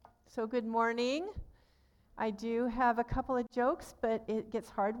So good morning. I do have a couple of jokes, but it gets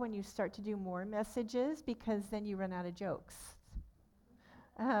hard when you start to do more messages because then you run out of jokes.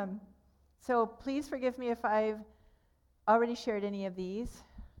 So please forgive me if I've already shared any of these.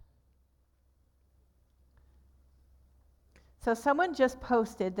 So someone just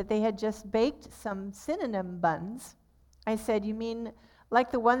posted that they had just baked some synonym buns. I said, you mean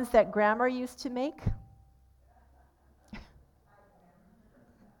like the ones that Grandma used to make?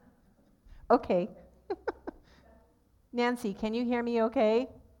 Okay. Nancy, can you hear me okay?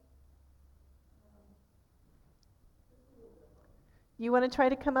 You want to try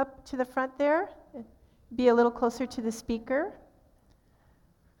to come up to the front there? Be a little closer to the speaker.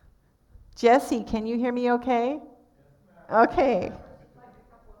 Jesse, can you hear me okay? Okay.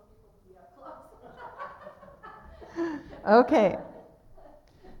 Okay.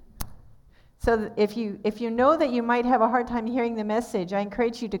 So if you know that you might have a hard time hearing the message, I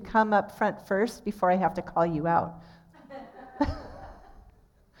encourage you to come up front first before I have to call you out.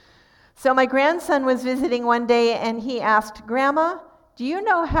 So my grandson was visiting one day and he asked, "Grandma, do you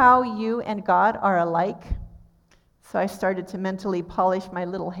know how you and God are alike?" So I started to mentally polish my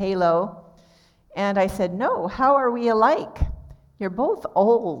little halo. And I said, "No, how are we alike?" "You're both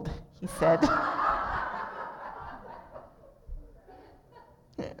old," he said.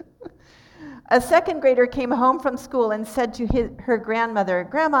 A second grader came home from school and said to her grandmother,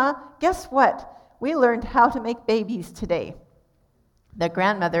 "Grandma, guess what? We learned how to make babies today." The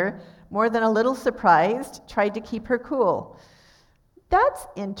grandmother, more than a little surprised, tried to keep her cool. "That's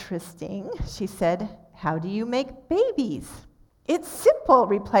interesting," she said. "How do you make babies?" "It's simple,"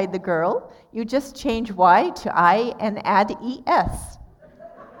 replied the girl. "You just change Y to I and add ES."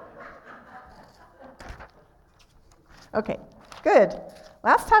 Okay, good.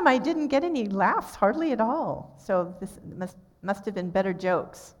 Last time I didn't get any laughs, hardly at all. So this must have been better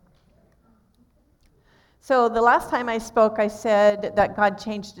jokes. So the last time I spoke, I said that God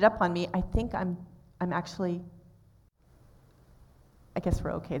changed it up on me. I think I'm actually, I guess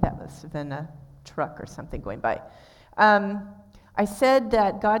we're okay. That must have been a truck or something going by. I said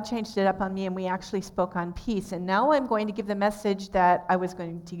that God changed it up on me, and we actually spoke on peace. And now I'm going to give the message that I was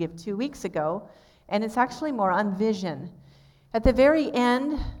going to give 2 weeks ago, and it's actually more on vision. At the very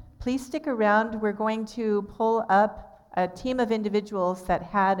end, please stick around. We're going to pull up a team of individuals that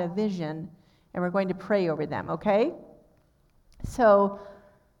had a vision, and we're going to pray over them, okay? So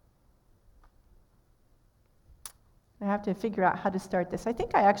I have to figure out how to start this. I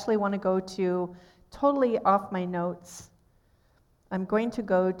think I actually want to go to totally off my notes. I'm going to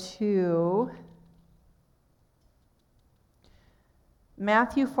go to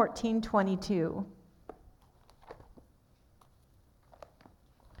Matthew 14:22.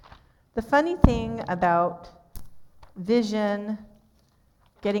 The funny thing about vision,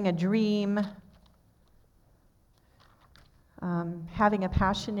 getting a dream, having a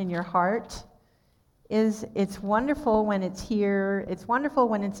passion in your heart, is it's wonderful when it's here, it's wonderful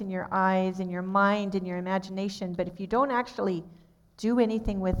when it's in your eyes, in your mind, in your imagination, but if you don't actually do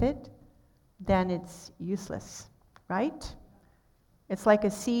anything with it, then it's useless, right? It's like a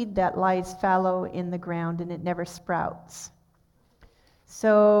seed that lies fallow in the ground and it never sprouts.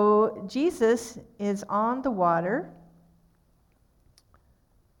 So Jesus is on the water.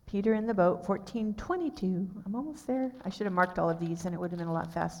 Peter in the boat, 14:22. I'm almost there. I should have marked all of these and it would have been a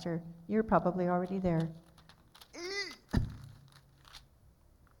lot faster. You're probably already there.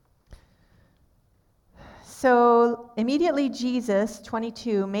 So immediately Jesus,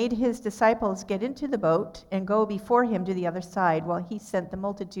 22, made his disciples get into the boat and go before him to the other side while he sent the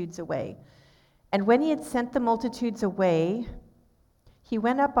multitudes away. And when he had sent the multitudes away, he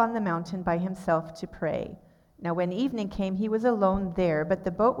went up on the mountain by himself to pray. Now when evening came, he was alone there, but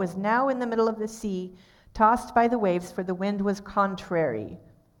the boat was now in the middle of the sea, tossed by the waves, for the wind was contrary.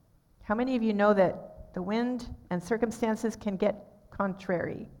 How many of you know that the wind and circumstances can get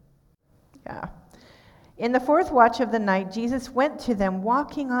contrary? Yeah. In the fourth watch of the night, Jesus went to them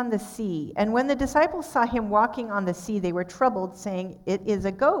walking on the sea. And when the disciples saw him walking on the sea, they were troubled, saying, "It is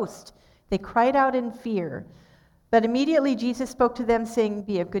a ghost." They cried out in fear. But immediately Jesus spoke to them, saying,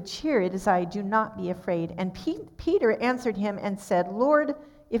 "Be of good cheer, it is I, do not be afraid." And Peter answered him and said, "Lord,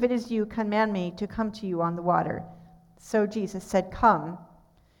 if it is you, command me to come to you on the water." So Jesus said, "Come."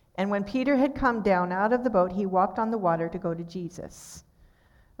 And when Peter had come down out of the boat, he walked on the water to go to Jesus.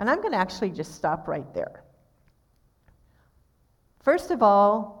 And I'm going to actually just stop right there. First of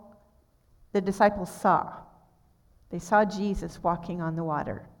all, the disciples saw. They saw Jesus walking on the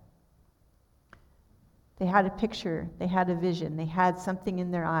water. They had a picture, they had a vision, they had something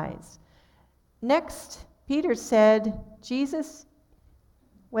in their eyes. Next, Peter said, "Jesus,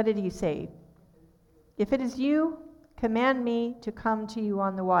 What did he say? If it is you, command me to come to you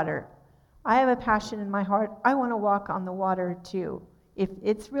on the water. I have a passion in my heart. I want to walk on the water too. If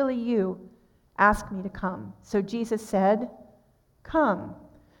it's really you, ask me to come. So Jesus said, come.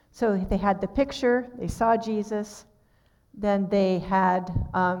 So they had the picture, they saw Jesus, then they had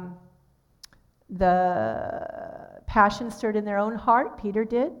the passion stirred in their own heart, Peter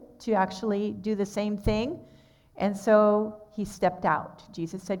did, to actually do the same thing. And so he stepped out.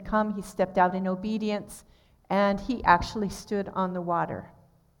 Jesus said, come. He stepped out in obedience, and he actually stood on the water.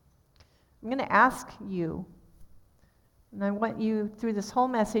 I'm going to ask you, and I want you through this whole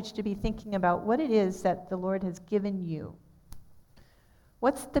message to be thinking about what it is that the Lord has given you.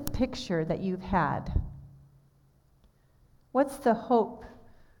 What's the picture that you've had? What's the hope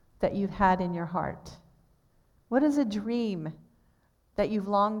that you've had in your heart? What is a dream that you've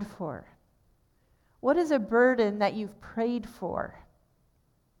longed for? What is a burden that you've prayed for?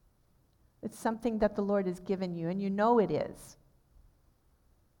 It's something that the Lord has given you, and you know it is.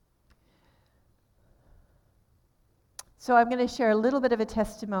 So I'm going to share a little bit of a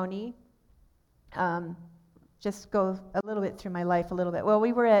testimony. Just go a little bit through my life a little bit. Well,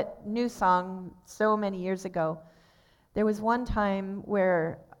 we were at New Song so many years ago. There was one time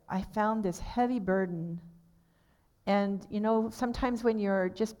where I found this heavy burden. And, you know, sometimes when you're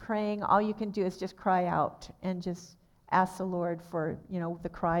just praying, all you can do is just cry out and just ask the Lord for, you know, the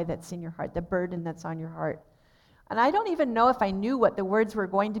cry that's in your heart, the burden that's on your heart. And I don't even know if I knew what the words were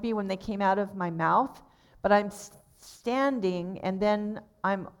going to be when they came out of my mouth, but I'm standing, and then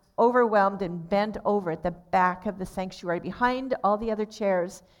I'm overwhelmed and bent over at the back of the sanctuary behind all the other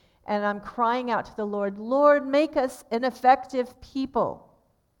chairs, and I'm crying out to the Lord, Lord, make us an effective people.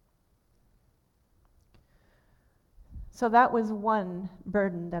 So that was one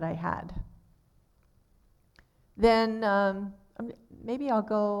burden that I had. Then maybe I'll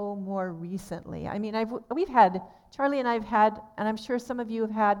go more recently. I mean, we've had, Charlie and I have had, and I'm sure some of you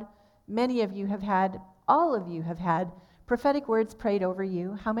have had, many of you have had, all of you have had prophetic words prayed over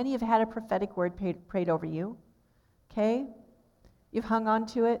you. How many have had a prophetic word prayed over you? Okay? You've hung on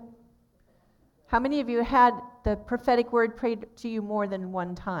to it? How many of you had the prophetic word prayed to you more than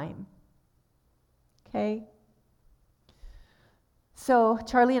one time? Okay? So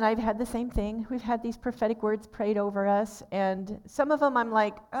Charlie and I have had the same thing. We've had these prophetic words prayed over us, and some of them I'm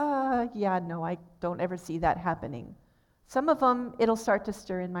like, yeah, no, I don't ever see that happening. Some of them, it'll start to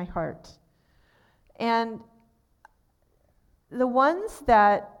stir in my heart. And the ones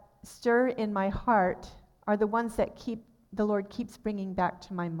that stir in my heart are the ones that the Lord keeps bringing back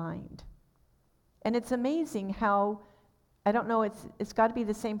to my mind. And it's amazing how, I don't know, it's got to be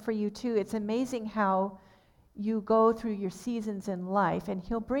the same for you too. It's amazing how you go through your seasons in life, and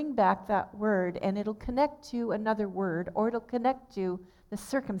He'll bring back that word, and it'll connect to another word, or it'll connect to the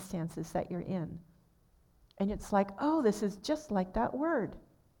circumstances that you're in. And it's like, oh, this is just like that word.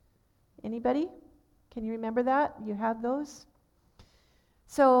 Anybody? Can you remember that? You have those?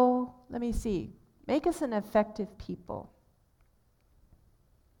 So, let me see. Make us an effective people.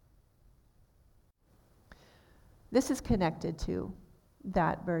 This is connected to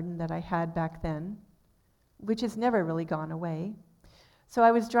that burden that I had back then, which has never really gone away. So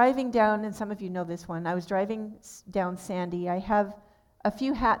I was driving down, and some of you know this one, I was driving down Sandy. I have a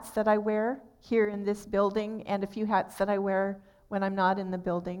few hats that I wear here in this building, and a few hats that I wear when I'm not in the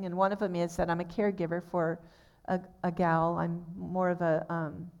building, and one of them is that I'm a caregiver for a gal. I'm more of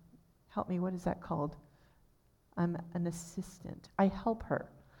a, help me, what is that called? I'm an assistant. I help her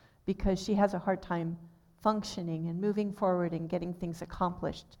because she has a hard time functioning and moving forward and getting things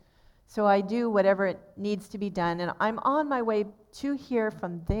accomplished. So I do whatever it needs to be done, and I'm on my way to here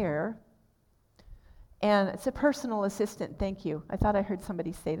from there, and it's a personal assistant. Thank you. I thought I heard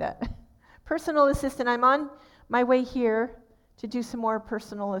somebody say that. Personal assistant. I'm on my way here to do some more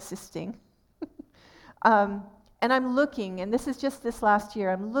personal assisting. And I'm looking, and this is just this last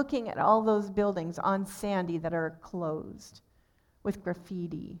year, I'm looking at all those buildings on Sandy that are closed with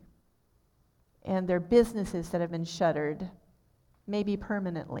graffiti, and their businesses that have been shuttered, maybe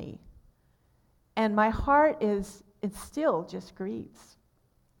permanently. And my heart it still just grieves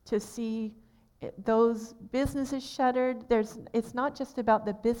to see those businesses shuttered. It's not just about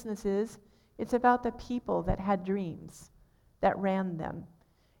the businesses, it's about the people that had dreams, that ran them.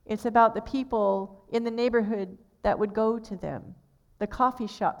 It's about the people in the neighborhood that would go to them, the coffee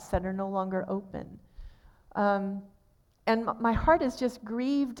shops that are no longer open. And my heart is just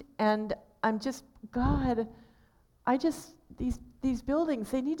grieved, and I'm just, God, these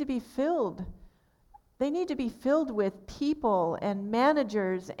buildings, they need to be filled. They need to be filled with people and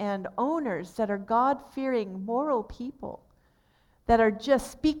managers and owners that are God-fearing, moral people that are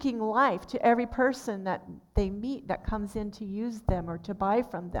just speaking life to every person that they meet that comes in to use them or to buy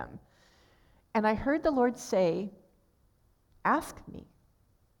from them. And I heard the Lord say, ask me.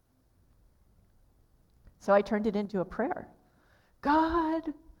 So I turned it into a prayer.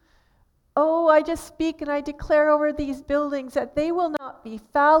 God, oh, I just speak and I declare over these buildings that they will not be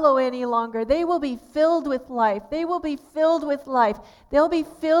fallow any longer. They will be filled with life. They will be filled with life. They'll be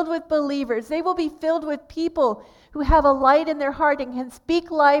filled with believers. They will be filled with people who have a light in their heart and can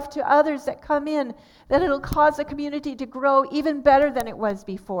speak life to others that come in, that it'll cause the community to grow even better than it was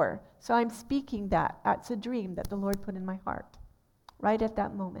before. So I'm speaking that. That's a dream that the Lord put in my heart right at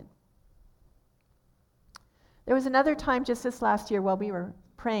that moment. There was another time just this last year while we were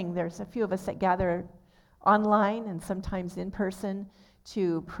praying. There's a few of us that gather online and sometimes in person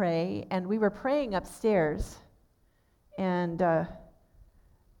to pray. And we were praying upstairs. And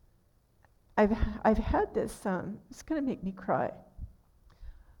I've had this, it's going to make me cry.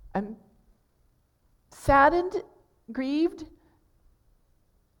 I'm saddened, grieved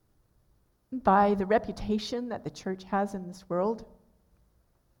by the reputation that the church has in this world.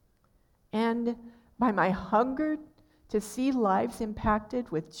 And by my hunger to see lives impacted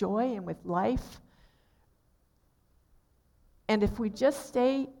with joy and with life. And if we just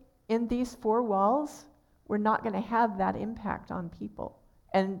stay in these four walls, we're not going to have that impact on people.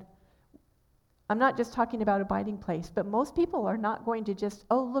 And I'm not just talking about Abiding Place, but most people are not going to just,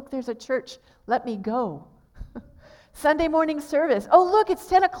 oh, look, there's a church, let me go. Sunday morning service, oh, look, it's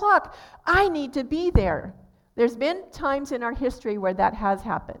 10 o'clock, I need to be there. There's been times in our history where that has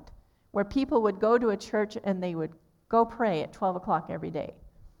happened, where people would go to a church and they would go pray at 12 o'clock every day.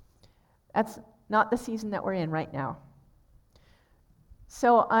 That's not the season that we're in right now.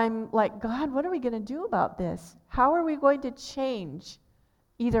 So I'm like, God, what are we going to do about this? How are we going to change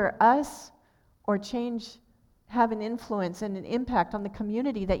either us or have an influence and an impact on the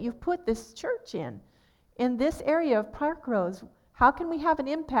community that you've put this church in? In this area of Park Rose, how can we have an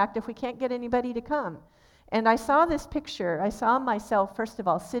impact if we can't get anybody to come? And I saw this picture. I saw myself, first of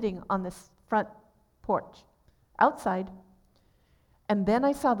all, sitting on this front porch, outside. And then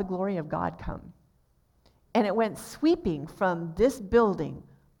I saw the glory of God come. And it went sweeping from this building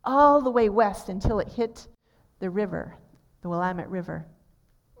all the way west until it hit the river, the Willamette River.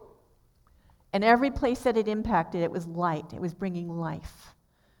 And every place that it impacted, it was light. It was bringing life.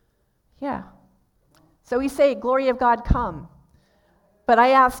 Yeah. So we say, glory of God come. But I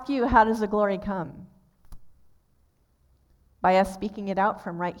ask you, how does the glory come? By us speaking it out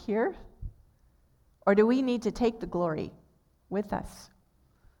from right here? Or do we need to take the glory with us?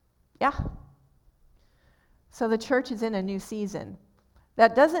 Yeah. So the church is in a new season.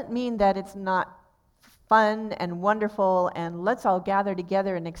 That doesn't mean that it's not fun and wonderful and let's all gather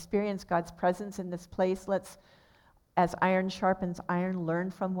together and experience God's presence in this place. Let's, as iron sharpens iron,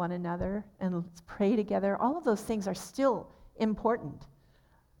 learn from one another and let's pray together. All of those things are still important.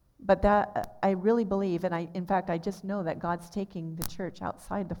 But that, I really believe, and in fact, I just know that God's taking the church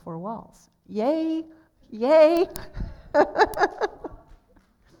outside the four walls. Yay! Yay!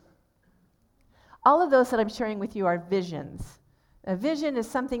 All of those that I'm sharing with you are visions. A vision is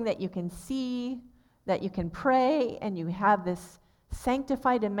something that you can see, that you can pray, and you have this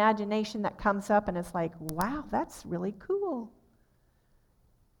sanctified imagination that comes up, and it's like, wow, that's really cool.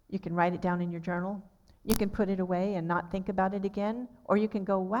 You can write it down in your journal. You can put it away and not think about it again. Or you can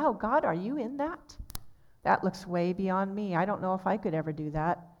go, wow, God, are you in that? That looks way beyond me. I don't know if I could ever do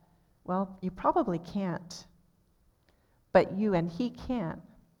that. Well, you probably can't. But you and he can.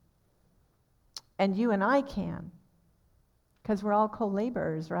 And you and I can. Because we're all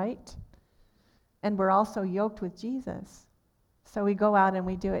co-laborers, right? And we're also yoked with Jesus. So we go out and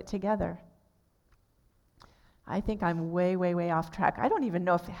we do it together. I think I'm way, way, way off track. I don't even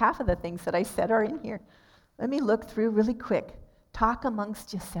know if half of the things that I said are in here. Let me look through really quick. Talk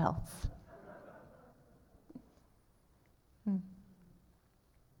amongst yourselves.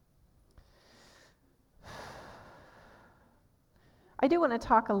 I do want to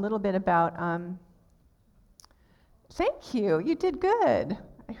talk a little bit about, thank you, you did good.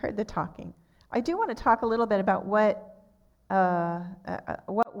 I heard the talking. I do want to talk a little bit about what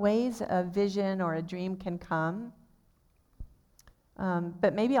ways a vision or a dream can come.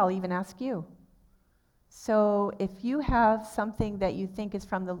 But maybe I'll even ask you. So if you have something that you think is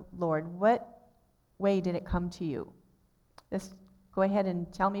from the Lord, what way did it come to you? Just go ahead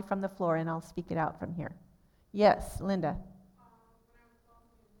and tell me from the floor and I'll speak it out from here. Yes, Linda.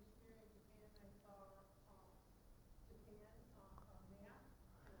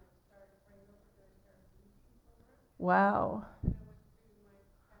 Wow.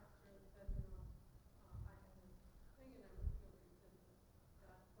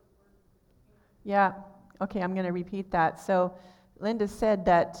 Yeah. Okay, I'm going to repeat that. So Linda said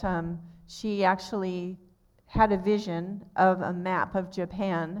that she actually had a vision of a map of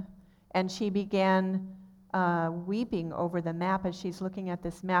Japan, and she began weeping over the map as she's looking at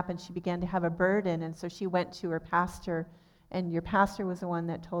this map, and she began to have a burden. And so she went to her pastor, and your pastor was the one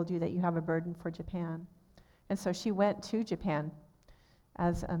that told you that you have a burden for Japan. And so she went to Japan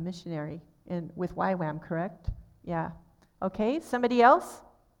as a missionary with YWAM, correct? Yeah. Okay, somebody else?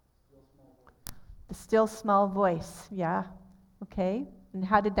 The still small voice, yeah. Okay. And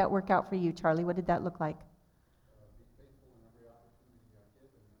how did that work out for you, Charlie? What did that look like?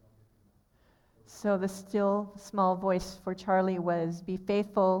 So the still small voice for Charlie was be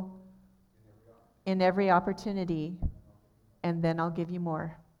faithful in every opportunity, and then I'll give you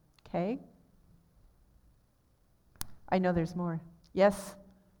more. Okay? I know there's more. Yes?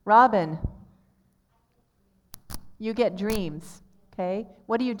 Robin, you get dreams. Okay?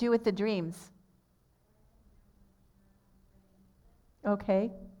 What do you do with the dreams?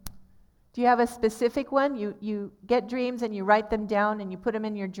 Okay. Do you have a specific one? You get dreams and you write them down and you put them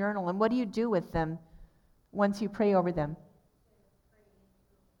in your journal. And what do you do with them once you pray over them?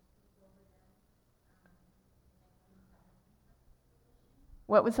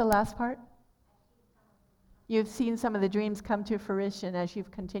 What was the last part? You've seen some of the dreams come to fruition as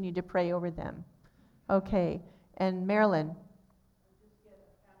you've continued to pray over them. Okay. And Marilyn?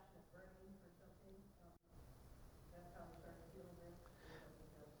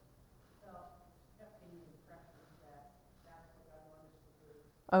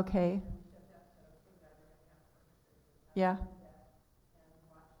 Okay. Yeah.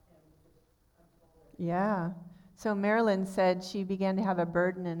 Yeah. So Marilyn said she began to have a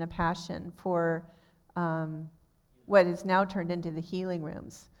burden and a passion for what is now turned into the healing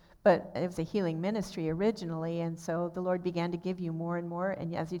rooms. But it was a healing ministry originally, and so the Lord began to give you more and more,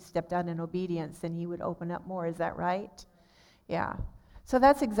 and as you stepped out in obedience, then He would open up more. Is that right? Yeah. So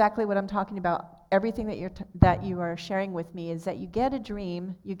that's exactly what I'm talking about. Everything that you are sharing with me is that you get a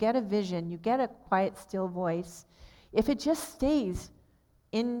dream, you get a vision, you get a quiet, still voice. If it just stays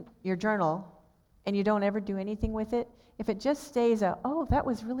in your journal and you don't ever do anything with it, if it just stays oh, that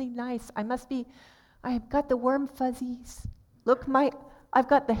was really nice. I've got the warm fuzzies. Look, I've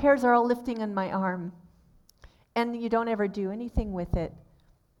got the hairs are all lifting on my arm. And you don't ever do anything with it,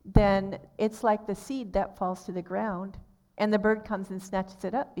 then it's like the seed that falls to the ground and the bird comes and snatches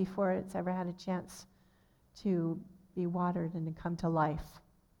it up before it's ever had a chance to be watered and to come to life.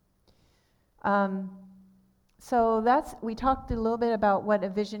 So we talked a little bit about what a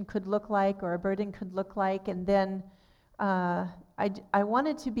vision could look like or a burden could look like, and then I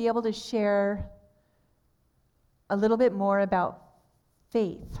wanted to be able to share a little bit more about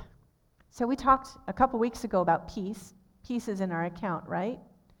faith. So we talked a couple weeks ago about peace. Peace is in our account, right?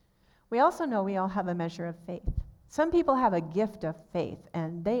 We also know we all have a measure of faith. Some people have a gift of faith,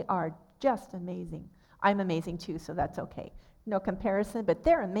 and they are just amazing. I'm amazing too, so that's okay. No comparison, but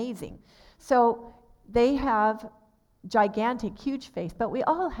they're amazing. So they have gigantic, huge faith, but we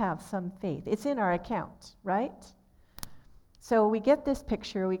all have some faith. It's in our account, right? So we get this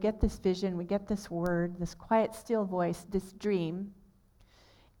picture, we get this vision, we get this word, this quiet, still voice, this dream,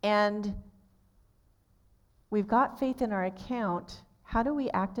 and we've got faith in our account. How do we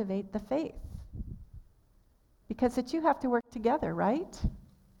activate the faith? Because the two have to work together, right?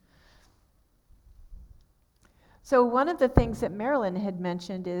 So one of the things that Marilyn had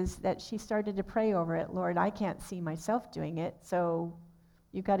mentioned is that she started to pray over it. Lord, I can't see myself doing it, so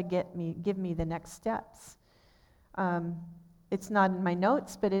you've got to give me the next steps. It's not in my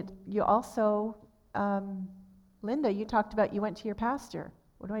notes, but you also, Linda, you talked about you went to your pastor.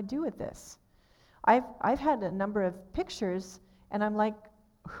 What do I do with this? I've had a number of pictures, and I'm like,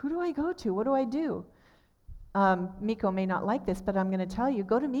 who do I go to? What do I do? Miko may not like this, but I'm going to tell you,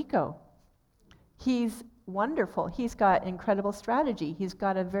 go to Miko. He's wonderful. He's got incredible strategy. He's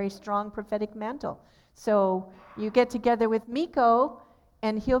got a very strong prophetic mantle. So you get together with Miko,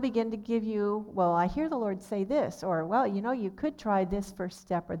 and he'll begin to give you, well, I hear the Lord say this, or, well, you could try this first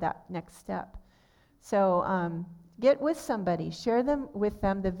step or that next step. So get with somebody. Share with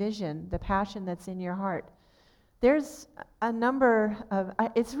them the vision, the passion that's in your heart. There's a number of,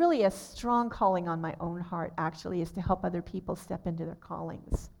 it's really a strong calling on my own heart, actually, is to help other people step into their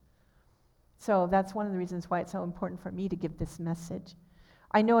callings. So that's one of the reasons why it's so important for me to give this message.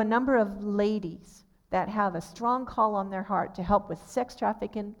 I know a number of ladies that have a strong call on their heart to help with sex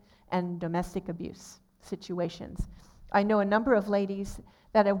trafficking and domestic abuse situations. I know a number of ladies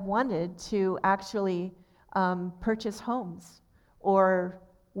that have wanted to actually purchase homes or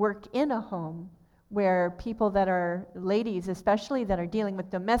work in a home where people that are ladies, especially that are dealing with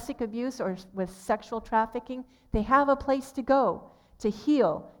domestic abuse or with sexual trafficking, they have a place to go, to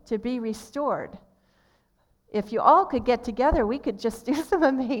heal, to be restored. If you all could get together, we could just do some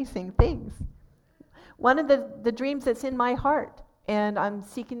amazing things. One of the dreams that's in my heart, and I'm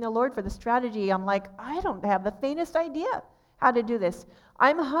seeking the Lord for the strategy, I'm like, I don't have the faintest idea how to do this.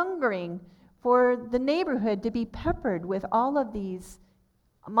 I'm hungering for the neighborhood to be peppered with all of these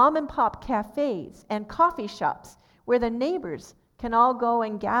mom and pop cafes and coffee shops where the neighbors can all go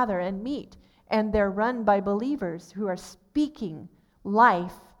and gather and meet, and they're run by believers who are speaking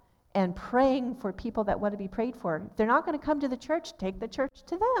life and praying for people that want to be prayed for. If they're not going to come to the church, take the church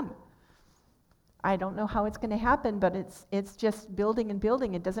to them. I don't know how it's going to happen, but it's just building and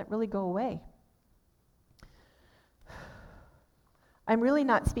building. It doesn't really go away. I'm really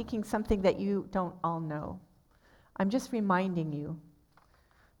not speaking something that you don't all know. I'm just reminding you.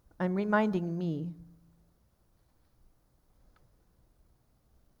 I'm reminding me.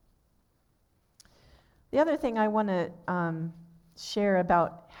 The other thing I want to share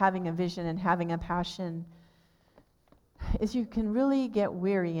about having a vision and having a passion is you can really get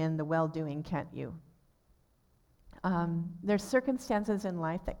weary in the well-doing, can't you? There's circumstances in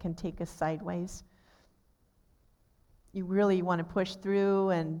life that can take us sideways. You really want to push through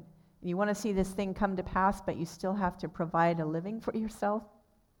and you want to see this thing come to pass, but you still have to provide a living for yourself.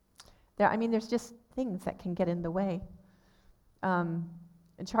 There's just things that can get in the way. And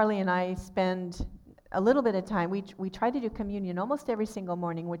Charlie and I spend a little bit of time. We try to do communion almost every single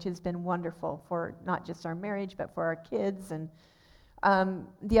morning, which has been wonderful for not just our marriage, but for our kids. And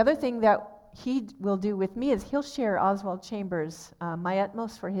the other thing that he will do with me is he'll share Oswald Chambers' My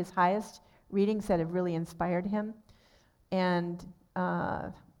Utmost for his highest readings that have really inspired him. And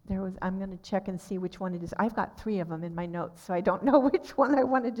I'm going to check and see which one it is. I've got 3 of them in my notes, so I don't know which one I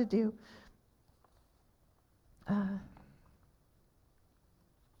wanted to do.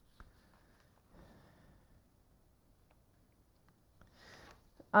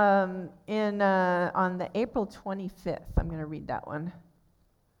 On the April 25th, I'm going to read that one.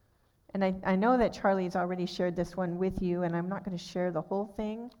 And I know that Charlie's already shared this one with you, and I'm not going to share the whole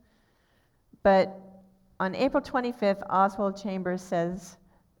thing. But on April 25th, Oswald Chambers says,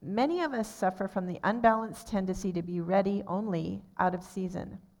 "Many of us suffer from the unbalanced tendency to be ready only out of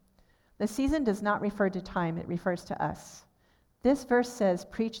season. The season does not refer to time, it refers to us. This verse says,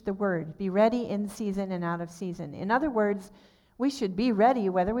 preach the word, be ready in season and out of season. In other words, we should be ready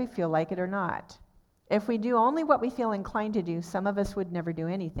whether we feel like it or not. If we do only what we feel inclined to do, some of us would never do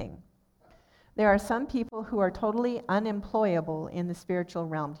anything. There are some people who are totally unemployable in the spiritual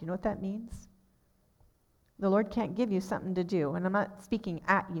realm." Do you know what that means? The Lord can't give you something to do. And I'm not speaking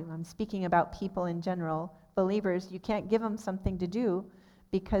at you. I'm speaking about people in general. Believers, you can't give them something to do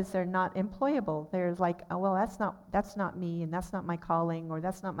because they're not employable. They're like, oh, well, that's not me, and that's not my calling, or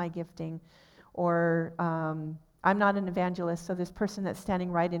that's not my gifting, or I'm not an evangelist, so this person that's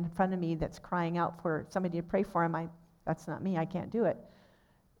standing right in front of me that's crying out for somebody to pray for him, that's not me, I can't do it.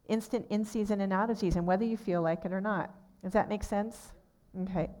 Instant in season and out of season, whether you feel like it or not. Does that make sense?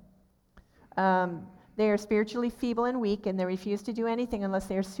 Okay. They are spiritually feeble and weak, and they refuse to do anything unless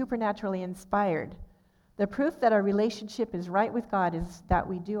they are supernaturally inspired. The proof that our relationship is right with God is that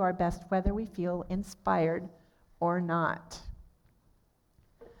we do our best whether we feel inspired or not.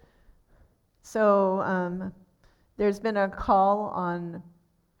 So there's been a call on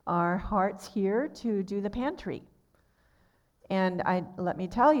our hearts here to do the pantry. And let me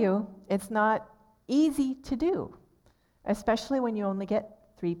tell you, it's not easy to do, especially when you only get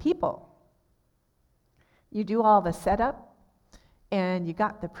 3 people. You do all the setup, and you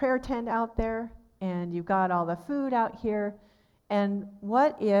got the prayer tent out there, and you've got all the food out here, and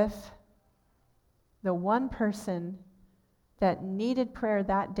what if the one person that needed prayer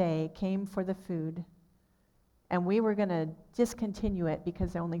that day came for the food, and we were going to discontinue it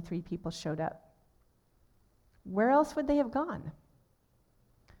because only 3 people showed up? Where else would they have gone?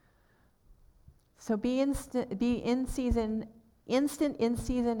 So be in season, instant in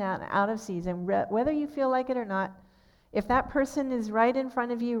season, out of season, whether you feel like it or not. If that person is right in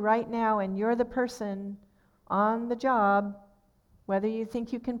front of you right now and you're the person on the job, whether you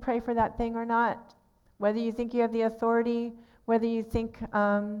think you can pray for that thing or not, whether you think you have the authority, whether you think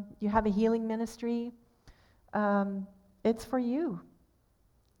you have a healing ministry, it's for you.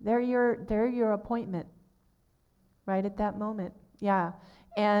 They're your appointment right at that moment. Yeah.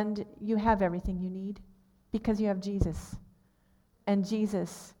 And you have everything you need because you have Jesus. And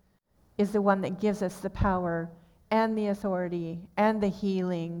Jesus is the one that gives us the power and the authority and the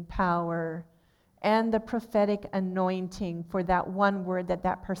healing power and the prophetic anointing for that one word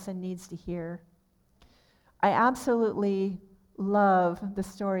that person needs to hear. I absolutely love the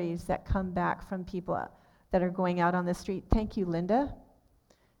stories that come back from people that are going out on the street. Thank you, Linda.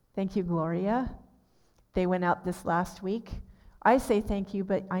 Thank you, Gloria. They went out this last week. I say thank you,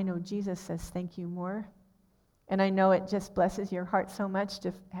 but I know Jesus says thank you more. And I know it just blesses your heart so much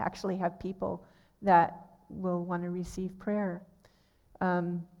to actually have people that will want to receive prayer.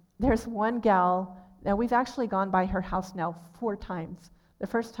 There's one gal, now we've actually gone by her house now 4 times. The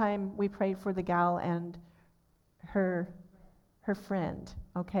first time we prayed for the gal and her friend,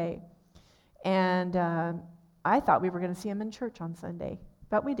 okay? And I thought we were going to see him in church on Sunday,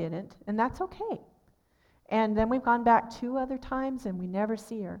 but we didn't, and that's okay. And then we've gone back 2 other times, and we never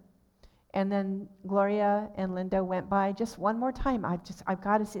see her. And then Gloria and Linda went by just one more time. I've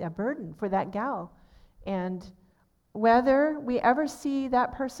got to see a burden for that gal. And whether we ever see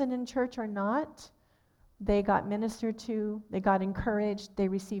that person in church or not, they got ministered to, they got encouraged, they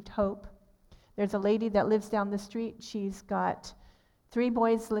received hope. There's a lady that lives down the street. She's got 3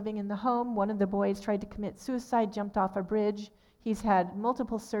 boys living in the home. One of the boys tried to commit suicide, jumped off a bridge. He's had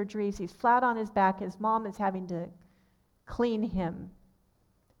multiple surgeries. He's flat on his back. His mom is having to clean him.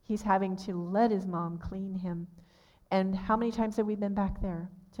 He's having to let his mom clean him. And how many times have we been back there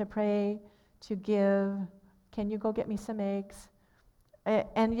to pray, to give? Can you go get me some eggs?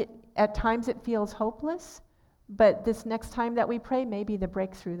 And at times it feels hopeless, but this next time that we pray may be the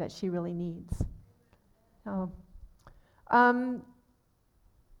breakthrough that she really needs. So,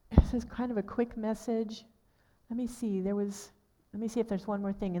 this is kind of a quick message. Let me see if there's one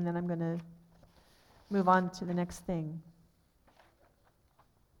more thing, and then I'm going to move on to the next thing.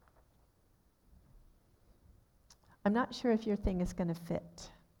 I'm not sure if your thing is going to fit.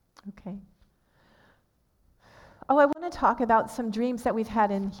 Okay. Oh, I want to talk about some dreams that we've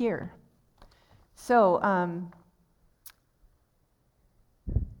had in here. So,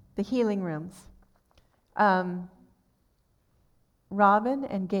 the healing rooms. Robin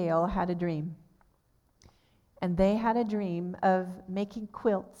and Gail had a dream. And they had a dream of making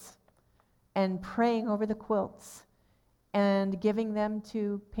quilts and praying over the quilts and giving them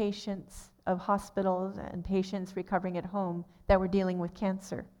to patients of hospitals and patients recovering at home that were dealing with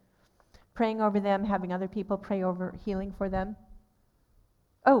cancer. Praying over them, having other people pray over healing for them.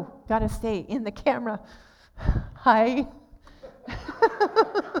 Oh, gotta stay in the camera. Hi.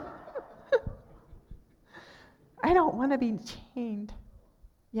 I don't want to be chained.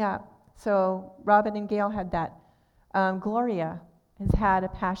 Yeah, so Robin and Gail had that. Gloria has had a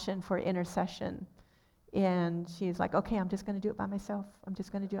passion for intercession. And she's like, okay, I'm just going to do it by myself. I've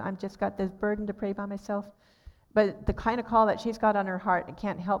just got this burden to pray by myself. But the kind of call that she's got on her heart, it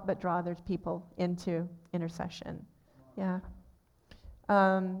can't help but draw other people into intercession. Yeah.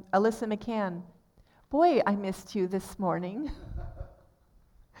 Alyssa McCann. Boy, I missed you this morning.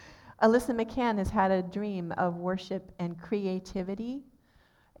 Alyssa McCann has had a dream of worship and creativity.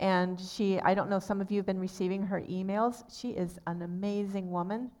 And I don't know, some of you have been receiving her emails. She is an amazing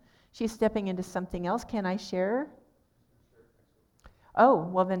woman. She's stepping into something else. Can I share? Oh,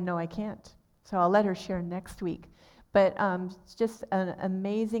 well then no, I can't. So I'll let her share next week. But just an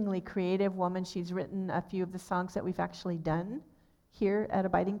amazingly creative woman. She's written a few of the songs that we've actually done here at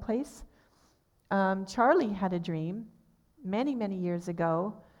Abiding Place. Charlie had a dream many, many years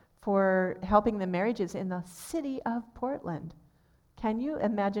ago for helping the marriages in the city of Portland. Can you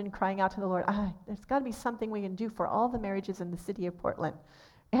imagine crying out to the Lord, there's got to be something we can do for all the marriages in the city of Portland?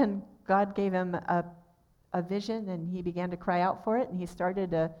 And God gave him a vision, and he began to cry out for it, and he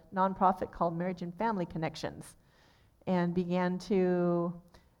started a nonprofit called Marriage and Family Connections, and began to,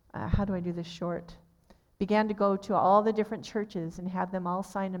 how do I do this short? Began to go to all the different churches and have them all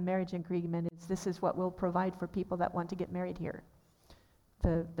sign a marriage agreement. This is what we'll provide for people that want to get married here.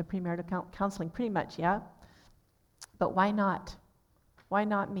 The premarital counseling, pretty much, yeah? But why not? Why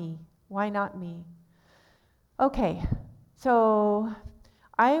not me? Why not me? Okay, so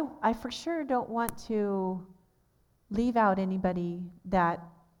I for sure don't want to leave out anybody that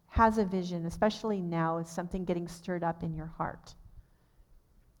has a vision, especially now, as something getting stirred up in your heart.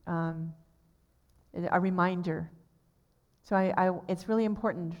 A reminder. So it's really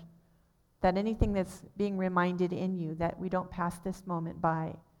important that anything that's being reminded in you, that we don't pass this moment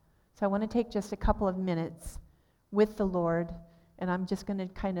by. So I want to take just a couple of minutes with the Lord, and I'm just going to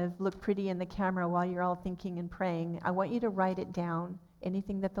kind of look pretty in the camera while you're all thinking and praying. I want you to write it down,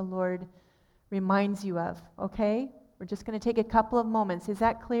 anything that the Lord reminds you of, okay? We're just going to take a couple of moments. Is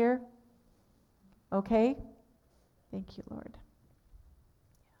that clear? Okay? Thank you, Lord.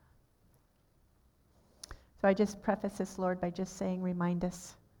 So I just preface this, Lord, by just saying, remind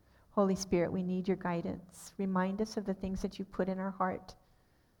us. Holy Spirit, we need your guidance. Remind us of the things that you put in our heart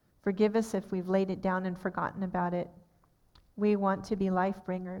Forgive us if we've laid it down and forgotten about it. We want to be life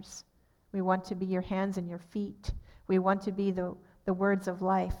bringers. We want to be your hands and your feet. We want to be the words of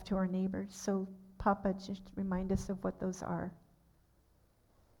life to our neighbors. So, Papa, just remind us of what those are.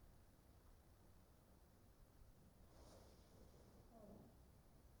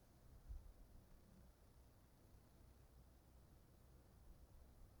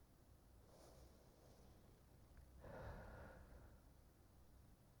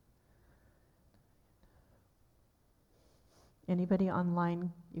 Anybody online,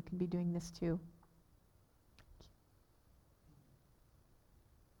 you can be doing this too.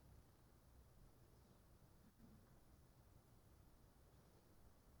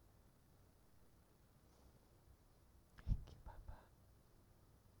 Thank you, Papa.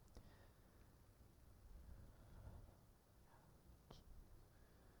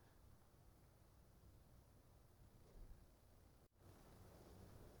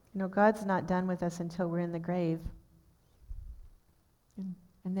 You know, God's not done with us until we're in the grave.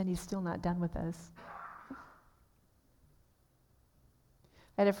 And then he's still not done with us. I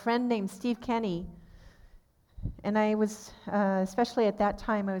had a friend named Steve Kenny, and I was, especially at that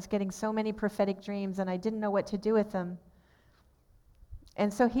time, I was getting so many prophetic dreams, and I didn't know what to do with them.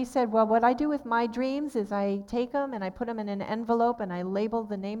 And so he said, well, what I do with my dreams is I take them and I put them in an envelope and I label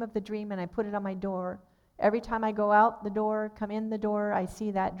the name of the dream and I put it on my door. Every time I go out the door, come in the door, I see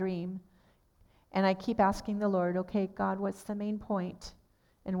that dream. And I keep asking the Lord, okay, God, what's the main point?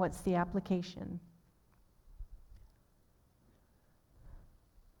 And what's the application?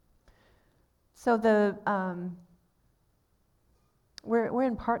 So we're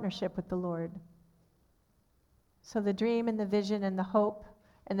in partnership with the Lord. So the dream and the vision and the hope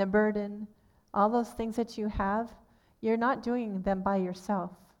and the burden, all those things that you have, you're not doing them by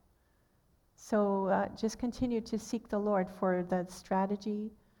yourself. So just continue to seek the Lord for the strategy.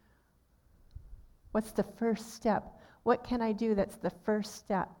 What's the first step? What can I do that's the first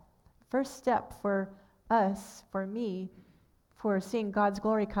step? First step for us, for me, for seeing God's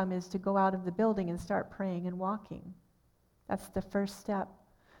glory come is to go out of the building and start praying and walking. That's the first step.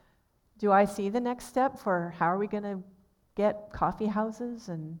 Do I see the next step for how are we going to get coffee houses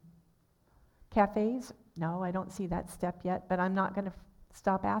and cafes? No, I don't see that step yet, but I'm not going to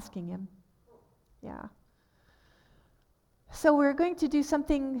stop asking him. Yeah. So we're going to do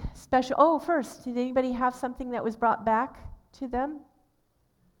something special. Oh, first, did anybody have something that was brought back to them?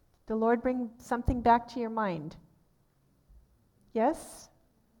 Did the Lord bring something back to your mind? Yes?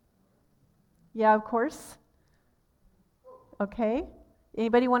 Yeah, of course. Okay.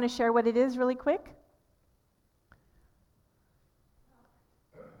 Anybody want to share what it is really quick?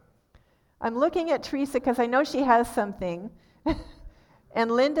 I'm looking at Teresa because I know she has something.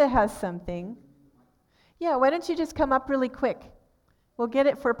 And Linda has something. Yeah, why don't you just come up really quick? We'll get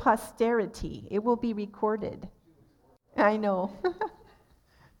it for posterity. It will be recorded. I know.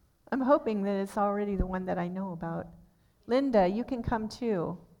 I'm hoping that it's already the one that I know about. Linda, you can come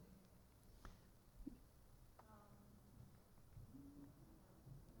too.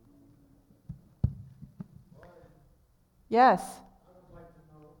 Yes. I would like to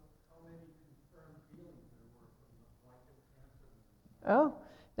know how many confirmed healings there were from the blanket cancer. Oh,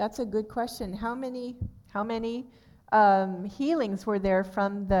 that's a good question. How many healings were there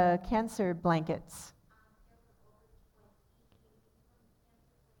from the cancer blankets?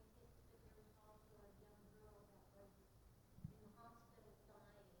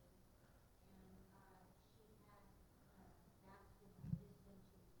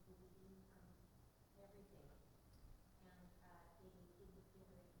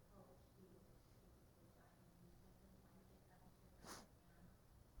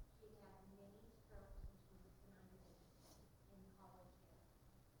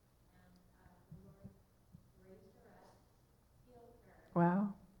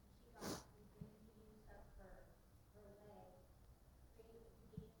 Wow.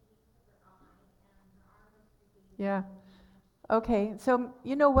 Yeah. Okay. So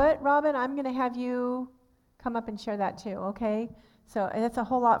you know what, Robin? I'm going to have you come up and share that too, okay? So that's a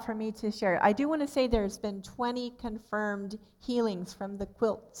whole lot for me to share. I do want to say there's been 20 confirmed healings from the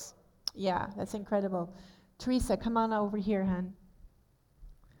quilts. Yeah, that's incredible. Teresa, come on over here, hon.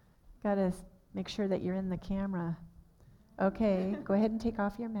 Got to make sure that you're in the camera. Okay, go ahead and take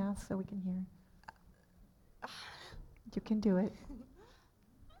off your mask so we can hear. You can do it.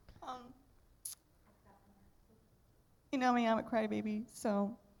 You know me, I'm a crybaby,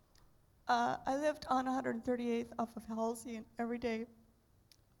 so I lived on 138th off of Halsey, and every day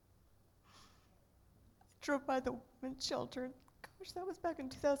I drove by the women's shelter. Gosh, that was back in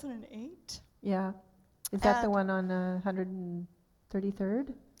 2008. Yeah. Is that the And one on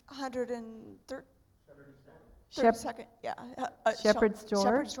 133rd? 132nd, Shep- yeah. Shepherd's Door?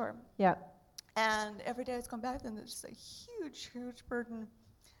 Shepherd's Door. Yeah. And every day I was going back, and there's a huge, huge burden.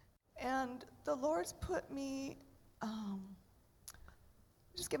 And the Lord's put me,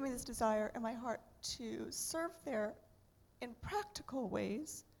 just give me this desire in my heart to serve there in practical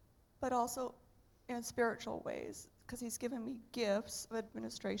ways, but also in spiritual ways, because He's given me gifts of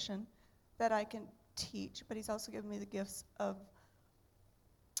administration that I can teach, but He's also given me the gifts of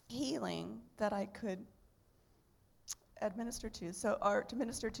healing that I could administer to, or to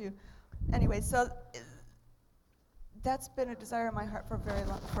minister to. Anyway, so that's been a desire in my heart for a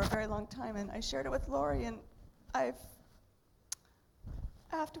very long time, and I shared it with Laurie, and I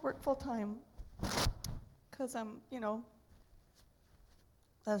have to work full time because I'm,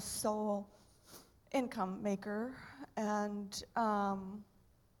 a sole income maker, and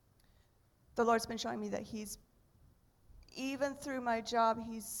the Lord's been showing me that He's, even through my job,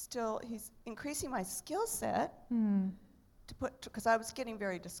 He's increasing my skill set because I was getting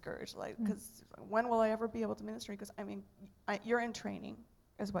very discouraged, because when will I ever be able to minister? Because you're in training,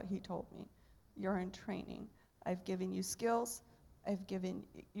 is what He told me. You're in training. I've given you skills.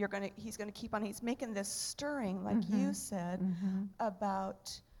 He's gonna keep on. He's making this stirring, like you said,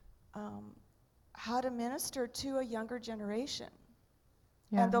 about how to minister to a younger generation.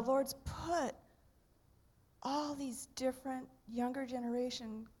 Yeah. And the Lord's put all these different younger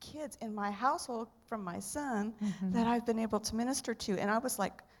generation kids in my household from my son that I've been able to minister to. And I was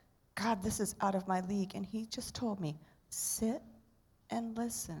like, God, this is out of my league. And He just told me, sit and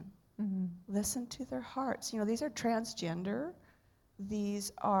listen. Listen to their hearts. These are transgender.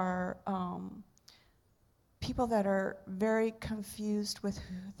 These are people that are very confused with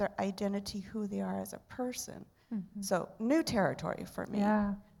their identity, who they are as a person. So new territory for me.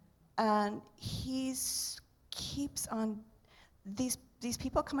 Yeah. And He keeps on, these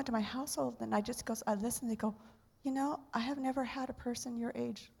people come into my household, and I listen, they go, I have never had a person your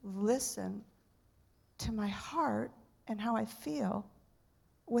age listen to my heart and how I feel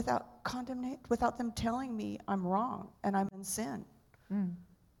without them telling me I'm wrong and I'm in sin.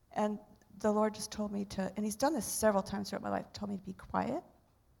 And the Lord just told me and He's done this several times throughout my life, told me to be quiet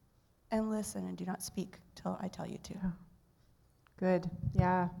and listen and do not speak till I tell you to. Yeah. Good.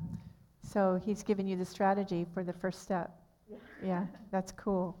 Yeah. So He's given you the strategy for the first step. Yeah, that's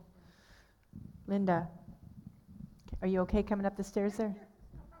cool. Linda, are you okay coming up the stairs there?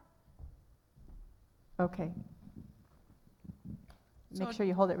 Okay. Make sure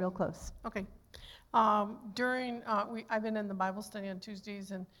you hold it real close. Okay. I've been in the Bible study on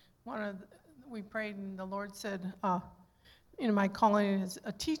Tuesdays, and we prayed, and the Lord said, my calling is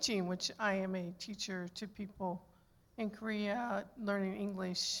a teaching, which I am a teacher to people in Korea learning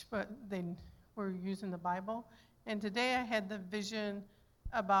English, but they were using the Bible. And today I had the vision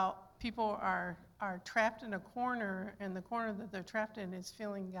about people are trapped in a corner, and the corner that they're trapped in is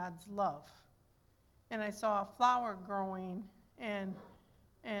feeling God's love. And I saw a flower growing, and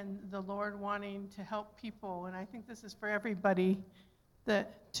the Lord wanting to help people. And I think this is for everybody,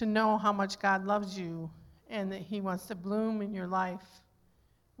 to know how much God loves you, and that He wants to bloom in your life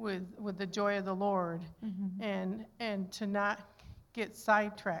with the joy of the Lord, and to not get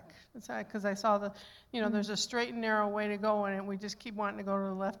sidetracked. Because I saw there's a straight and narrow way to go, and we just keep wanting to go to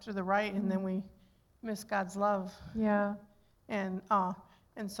the left or the right, and then we miss God's love. Yeah. And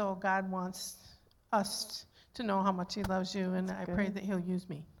so God wants us to know how much He loves you, and I pray that He'll use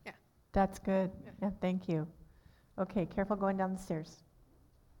me. Yeah. That's good. Yeah, thank you. Okay, careful going down the stairs.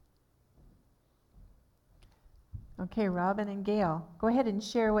 Okay, Robin and Gail, go ahead and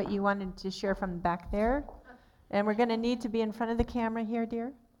share what you wanted to share from back there. And we're going to need to be in front of the camera here,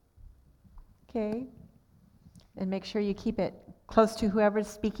 dear. Okay. And make sure you keep it close to whoever's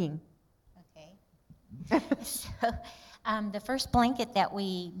speaking. Okay. So the first blanket that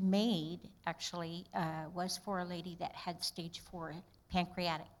we made actually was for a lady that had stage 4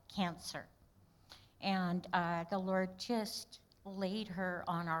 pancreatic cancer. And the Lord just laid her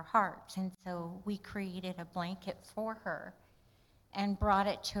on our hearts. And so we created a blanket for her and brought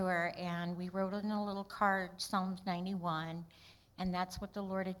it to her. And we wrote in a little card, Psalms 91. And that's what the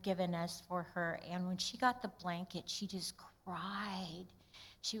Lord had given us for her. And when she got the blanket, she just cried.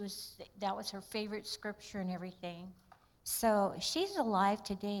 That was her favorite scripture and everything. So she's alive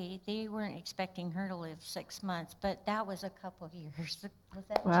today. They weren't expecting her to live 6 months, but that was a couple of years. Was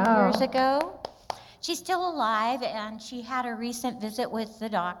that 2 years ago? She's still alive, and she had a recent visit with the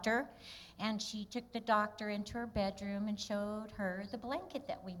doctor, and she took the doctor into her bedroom and showed her the blanket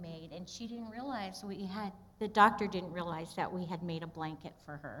that we made, and she didn't realize the doctor didn't realize that we had made a blanket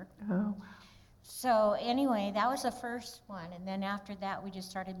for her. Oh. So anyway, that was the first one. And then after that, we just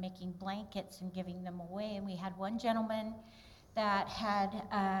started making blankets and giving them away. And we had one gentleman that had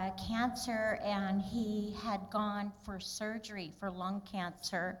cancer, and he had gone for surgery for lung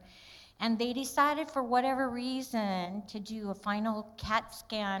cancer. And they decided, for whatever reason, to do a final CAT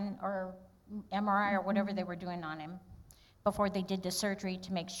scan or MRI or whatever they were doing on him before they did the surgery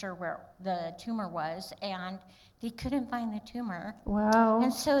to make sure where the tumor was. And they couldn't find the tumor. Wow.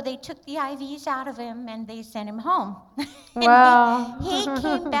 And so they took the IVs out of him and they sent him home. And Wow. he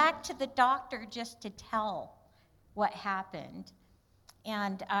came back to the doctor just to tell what happened.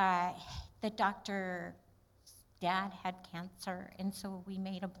 And the doctor's dad had cancer, and so we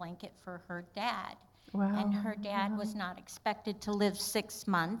made a blanket for her dad. Wow. And her dad was not expected to live 6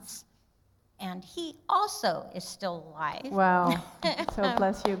 months, and he also is still alive. Wow. So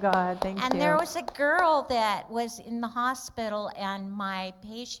bless you, God. Thank And you. there was a girl that was in the hospital, and my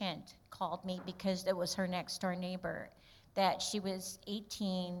patient called me because it was her next door neighbor, that she was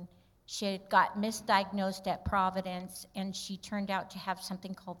 18. She had got misdiagnosed at Providence, and she turned out to have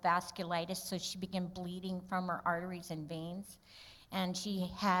something called vasculitis, so she began bleeding from her arteries and veins. And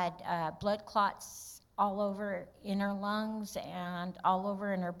she had blood clots all over in her lungs and all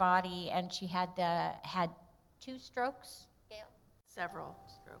over in her body, and she had 2 strokes, Gail? Several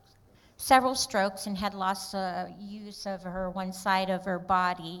strokes, and had lost use of her one side of her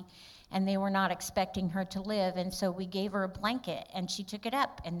body, and they were not expecting her to live. And so we gave her a blanket, and she took it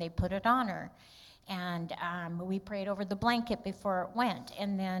up, and they put it on her. And we prayed over the blanket before it went.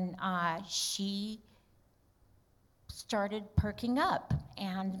 And then she started perking up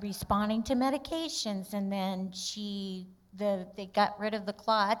and responding to medications. And then they got rid of the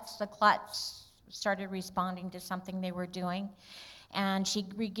clots. The clots started responding to something they were doing. And she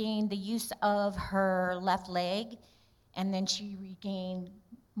regained the use of her left leg, and then she regained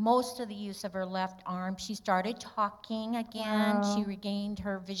most of the use of her left arm. She started talking again. Wow. She regained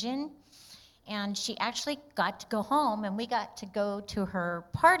her vision, and she actually got to go home, and we got to go to her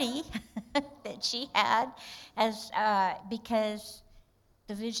party that she had, because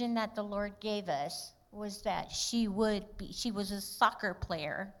the vision that the Lord gave us was that she was a soccer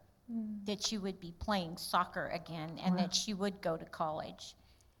player, that she would be playing soccer again, and that she would go to college.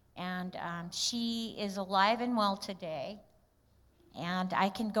 And she is alive and well today. And I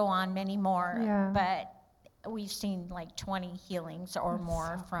can go on many more, Yeah. but we've seen like 20 healings or That's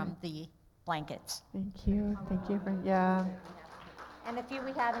more so from the blankets. Thank you. Thank you for, yeah. And a few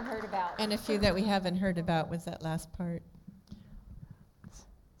we haven't heard about. And a few that we haven't heard about was that last part.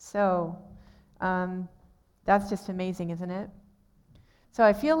 So, that's just amazing, isn't it? So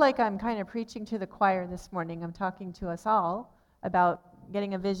I feel like I'm kind of preaching to the choir this morning. I'm talking to us all about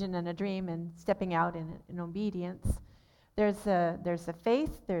getting a vision and a dream and stepping out in obedience. There's the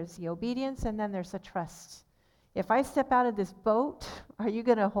faith, there's the obedience, and then there's the trust. If I step out of this boat, are you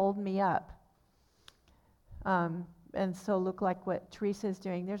going to hold me up? And so look like what Teresa is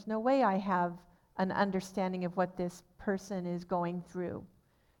doing. There's no way I have an understanding of what this person is going through.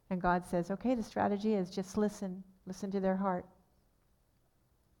 And God says, okay, the strategy is just listen to their heart.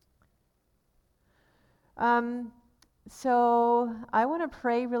 So I want to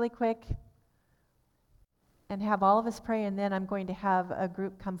pray really quick and have all of us pray, and then I'm going to have a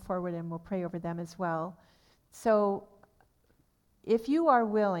group come forward and we'll pray over them as well. So if you are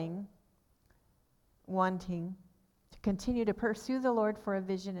wanting to continue to pursue the Lord for a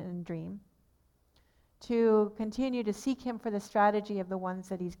vision and a dream, to continue to seek Him for the strategy of the ones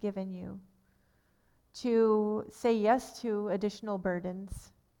that He's given you, to say yes to additional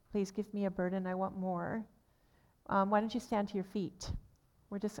burdens. Please give me a burden, I want more. Why don't you stand to your feet?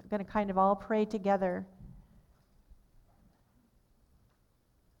 We're just going to kind of all pray together.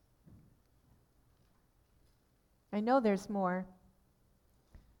 I know there's more.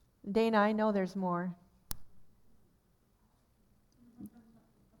 Dana, I know there's more.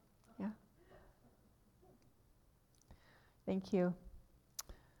 Yeah. Thank you.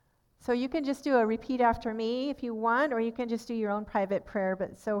 So you can just do a repeat after me if you want, or you can just do your own private prayer.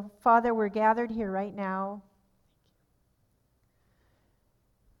 But so, Father, we're gathered here right now.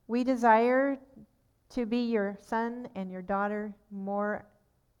 We desire to be your son and your daughter more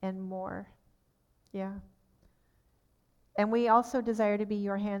and more. Yeah. And we also desire to be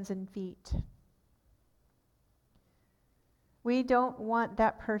your hands and feet. We don't want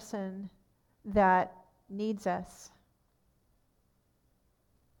that person that needs us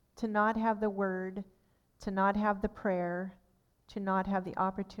to not have the word, to not have the prayer, to not have the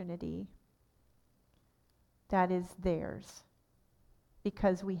opportunity that is theirs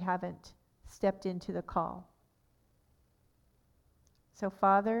because we haven't stepped into the call. So,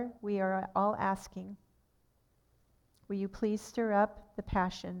 Father, we are all asking, will you please stir up the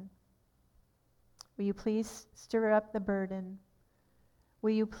passion? Will you please stir up the burden?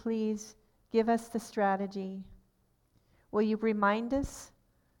 Will you please give us the strategy? Will you remind us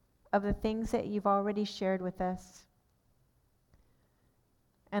of the things that you've already shared with us?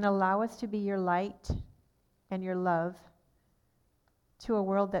 And allow us to be your light and your love to a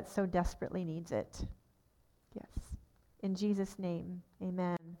world that so desperately needs it. Yes. In Jesus' name,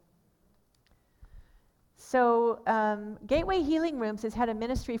 amen. So, Gateway Healing Rooms has had a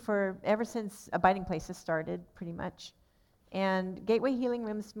ministry for ever since Abiding Places started, pretty much. And Gateway Healing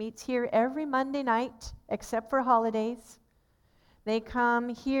Rooms meets here every Monday night, except for holidays. They come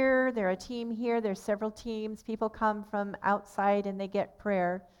here, they're a team here, there's several teams. People come from outside and they get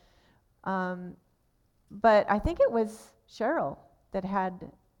prayer. But I think it was Cheryl that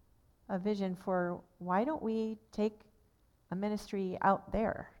had a vision for, why don't we take a ministry out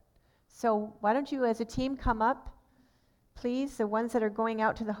there? So why don't you as a team come up, please, the ones that are going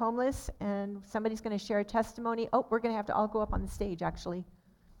out to the homeless, and somebody's going to share a testimony. Oh, we're going to have to all go up on the stage, actually.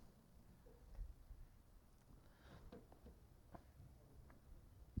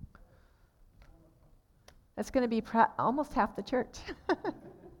 That's going to be almost half the church.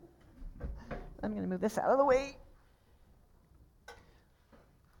 I'm going to move this out of the way.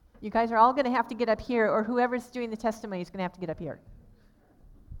 You guys are all going to have to get up here, or whoever's doing the testimony is going to have to get up here.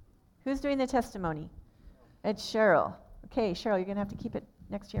 Who's doing the testimony? It's Cheryl. Okay, Cheryl, you're going to have to keep it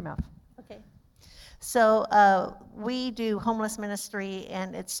next to your mouth. Okay. So we do homeless ministry,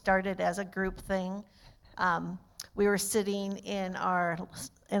 and it started as a group thing. We were sitting in a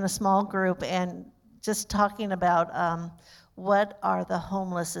small group and just talking about what are the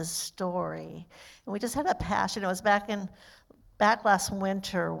homeless's story. And we just had a passion. It was back last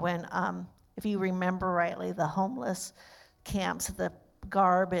winter when, if you remember rightly, the homeless camps, the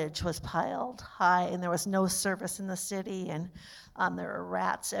garbage was piled high, and there was no service in the city, and there were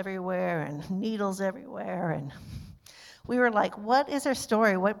rats everywhere and needles everywhere, and we were like, what is their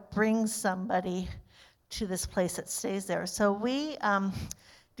story? What brings somebody to this place that stays there? So we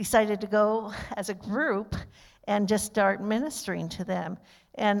decided to go as a group and just start ministering to them.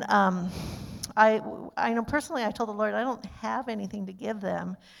 And I know personally, I told the Lord, I don't have anything to give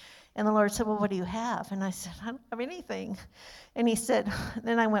them. And the Lord said, well, what do you have? And I said, I don't have anything. And he said,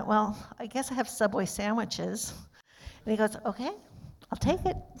 then I went, well, I guess I have Subway sandwiches. And he goes, okay, I'll take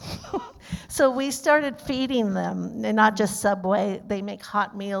it. So we started feeding them, and not just Subway. They make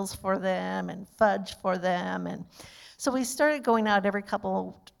hot meals for them and fudge for them. And so we started going out every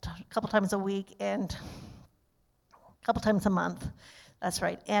couple times a week and a couple times a month. That's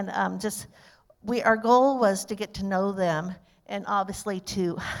right. And our goal was to get to know them, and obviously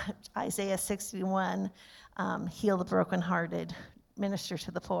to Isaiah 61, heal the brokenhearted, minister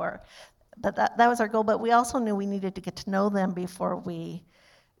to the poor. But that was our goal. But we also knew we needed to get to know them before they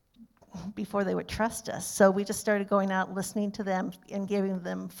would trust us. So we just started going out, listening to them, and giving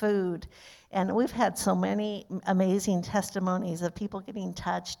them food. And we've had so many amazing testimonies of people getting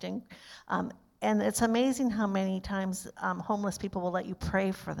touched. And it's amazing how many times homeless people will let you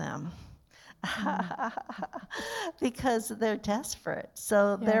pray for them. Because they're desperate.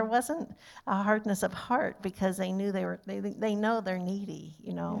 So there wasn't a hardness of heart, because they knew they know they're needy,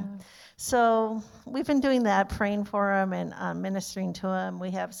 you know. Yeah. So we've been doing that, praying for them and ministering to them. We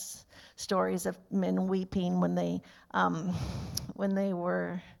have stories of men weeping when they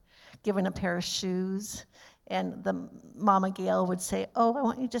were given a pair of shoes. And the Mama Gail would say, oh, I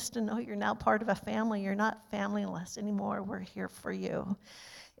want you just to know you're now part of a family. You're not familyless anymore. We're here for you.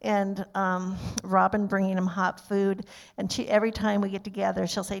 And Robin bringing them hot food. And every time we get together,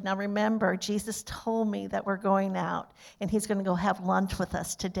 she'll say, now remember, Jesus told me that we're going out, and he's going to go have lunch with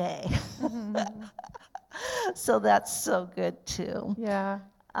us today. Mm-hmm. So that's so good, too. Yeah.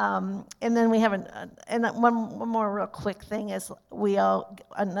 And then we have one more real quick thing is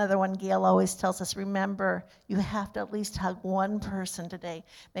another one Gail always tells us, remember, you have to at least hug one person today.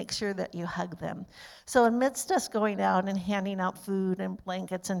 Make sure that you hug them. So amidst us going out and handing out food and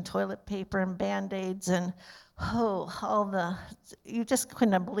blankets and toilet paper and Band-Aids and you just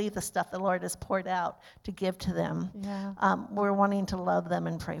couldn't believe the stuff the Lord has poured out to give to them. Yeah. We're wanting to love them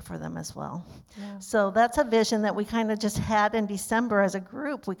and pray for them as well. Yeah. So that's a vision that we kind of just had in December as a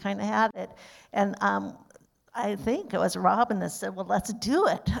group. We kind of had it. And I think it was Robin that said, well, let's do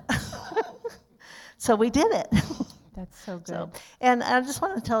it. So we did it. That's so good. And I just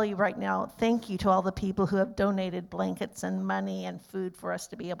want to tell you right now, thank you to all the people who have donated blankets and money and food for us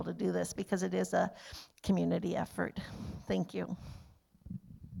to be able to do this, because it is a community effort. Thank you.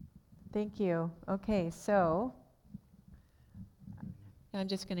 Thank you. Okay, so I'm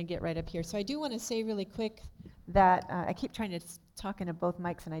just going to get right up here. So I do want to say really quick, that I keep trying to talk into both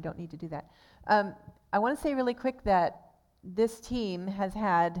mics, and I don't need to do that. I want to say really quick that this team has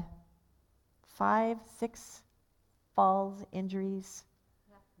had 5, 6 falls, injuries.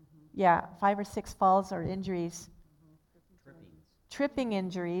 Yeah, 5 or 6 falls or injuries. Tripping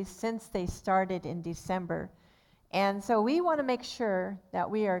injuries since they started in December. And so we want to make sure that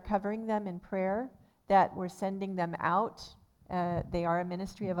we are covering them in prayer, that we're sending them out. They are a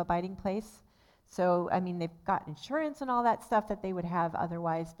ministry of abiding place. So, I mean, they've got insurance and all that stuff that they would have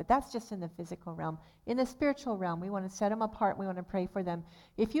otherwise, but that's just in the physical realm. In the spiritual realm, we want to set them apart. We want to pray for them.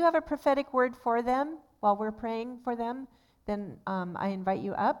 If you have a prophetic word for them while we're praying for them, then I invite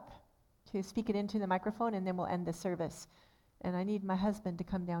you up to speak it into the microphone, and then we'll end the service. And I need my husband to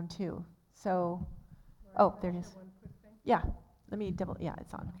come down too. So, oh, there it is. Yeah, let me double, yeah,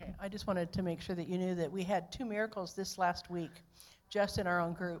 it's on. Okay, I just wanted to make sure that you knew that we had 2 miracles this last week, just in our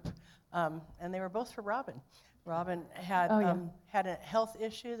own group, and they were both for Robin. Robin had had a health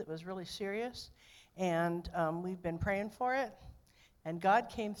issue that was really serious, and we've been praying for it, and God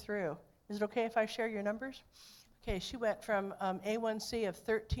came through. Is it okay if I share your numbers? Okay, she went from A1C of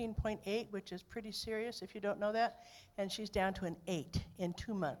 13.8, which is pretty serious if you don't know that, and she's down to an 8 in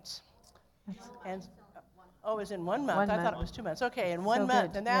 2 months. And oh, it was in 1 month. I thought it was 2 months. Okay, in 1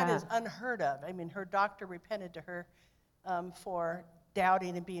 month, and that is unheard of. I mean, her doctor repented to her for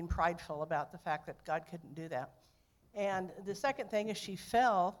doubting and being prideful about the fact that God couldn't do that. And the second thing is she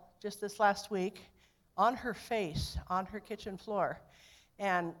fell just this last week on her face on her kitchen floor,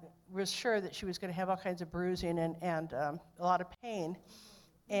 and was sure that she was going to have all kinds of bruising and a lot of pain.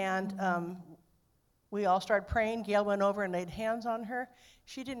 And we all started praying. Gail went over and laid hands on her.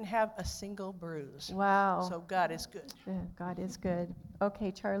 She didn't have a single bruise. Wow. So God is good. Yeah, God is good.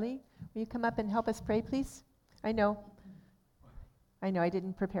 Okay, Charlie, will you come up and help us pray, please? I know I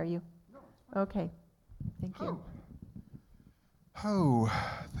didn't prepare you. Okay, thank you. Oh,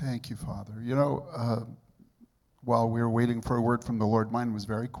 thank you, Father. You know, while we were waiting for a word from the Lord, mine was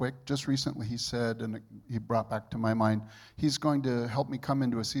very quick. Just recently he said, and he brought back to my mind, he's going to help me come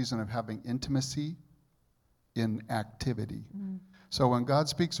into a season of having intimacy in activity. So when God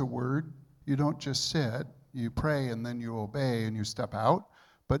speaks a word, you don't just sit, you pray, and then you obey and you step out.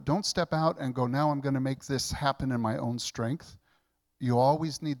 But don't step out and go, now I'm going to make this happen in my own strength. You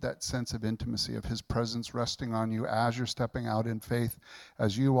always need that sense of intimacy, of his presence resting on you as you're stepping out in faith,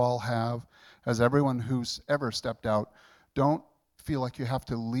 as you all have, as everyone who's ever stepped out. Don't feel like you have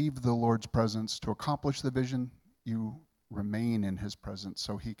to leave the Lord's presence to accomplish the vision. You remain in his presence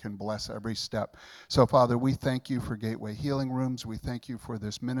so he can bless every step. So, Father, we thank you for Gateway Healing Rooms. We thank you for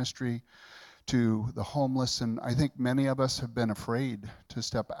this ministry to the homeless. And I think many of us have been afraid to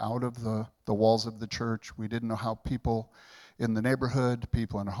step out of the walls of the church. We didn't know how people in the neighborhood,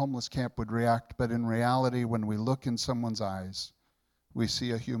 people in a homeless camp would react. But in reality, when we look in someone's eyes, we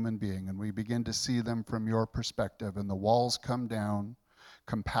see a human being and we begin to see them from your perspective, and the walls come down,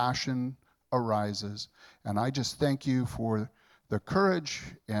 compassion arises. And I just thank you for the courage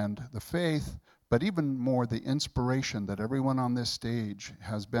and the faith, but even more the inspiration that everyone on this stage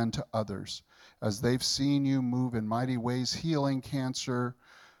has been to others as they've seen you move in mighty ways, healing cancer,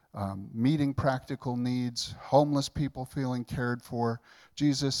 meeting practical needs, homeless people feeling cared for.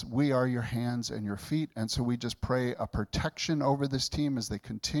 Jesus, we are your hands and your feet, and so we just pray a protection over this team as they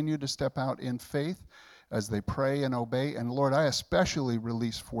continue to step out in faith, as they pray and obey. And Lord, I especially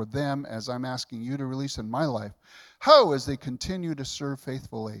release for them, as I'm asking you to release in my life, how as they continue to serve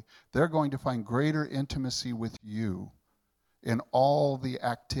faithfully, they're going to find greater intimacy with you in all the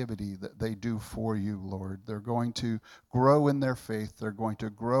activity that they do for you, Lord. They're going to grow in their faith. They're going to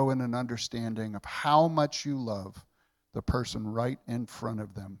grow in an understanding of how much you love the person right in front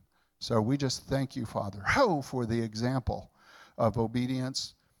of them. So we just thank you, Father, for the example of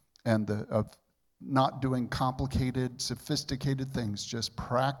obedience and of not doing complicated, sophisticated things, just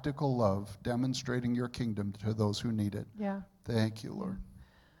practical love, demonstrating your kingdom to those who need it. Yeah. Thank you, Lord.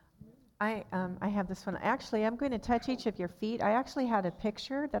 I have this one. Actually, I'm going to touch each of your feet. I actually had a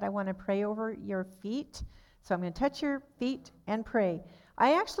picture that I want to pray over your feet. So I'm going to touch your feet and pray.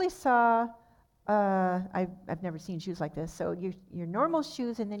 I actually saw, I've never seen shoes like this. So your normal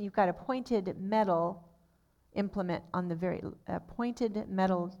shoes, and then you've got a pointed metal implement on the very, pointed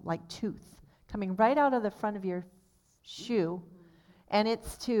metal like tooth coming right out of the front of your shoe. And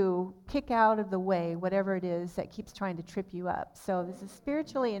it's to kick out of the way whatever it is that keeps trying to trip you up. So this is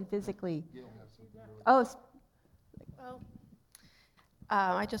spiritually and physically. Oh, Well,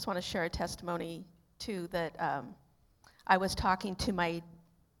 I just want to share a testimony too that I was talking to my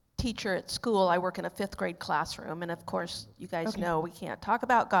teacher at school. I work in a 5th grade classroom, and of course, you guys Okay. know we can't talk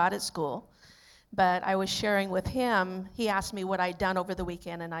about God at school. But I was sharing with him, he asked me what I'd done over the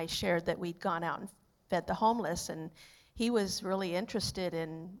weekend, and I shared that we'd gone out and fed the homeless, and he was really interested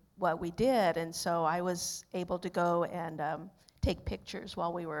in what we did, and so I was able to go and take pictures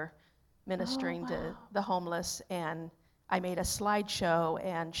while we were ministering to the homeless, and I made a slideshow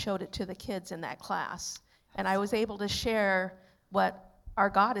and showed it to the kids in that class. And I was able to share what our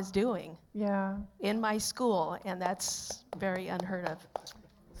God is doing Yeah. in my school, and that's very unheard of.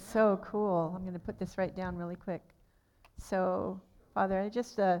 So cool. I'm going to put this right down really quick. So, Father, I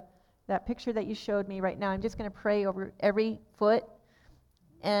just that picture that you showed me right now, I'm just going to pray over every foot,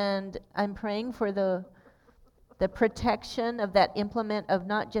 and I'm praying for the protection of that implement of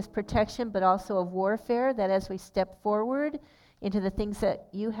not just protection but also of warfare, that as we step forward into the things that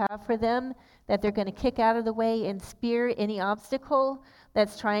you have for them, that they're going to kick out of the way and spear any obstacle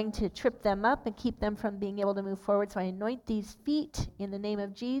that's trying to trip them up and keep them from being able to move forward. So I anoint these feet in the name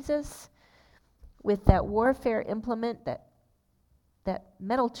of Jesus with that warfare implement, that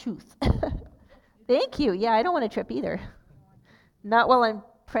metal tooth. Thank you. Yeah, I don't want to trip either. Not while I'm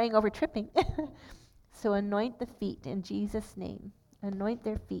praying over tripping. So anoint the feet in Jesus' name. Anoint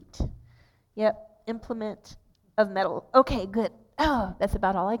their feet. Yep, implement of metal. Okay, good. Oh, that's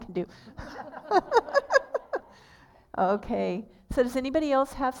about all I can do. Okay. So does anybody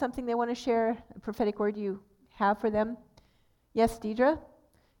else have something they want to share, a prophetic word you have for them? Yes, Deidre?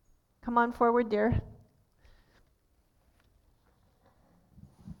 Come on forward, dear.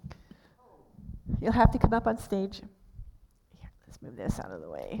 You'll have to come up on stage. Here, let's move this out of the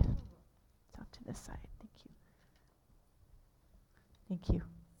way. It's off to this side. Thank you. Thank you.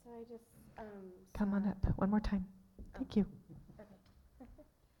 So I just Come on up one more time. Thank you.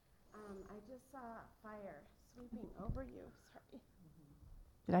 I just saw fire sweeping over you. Sorry.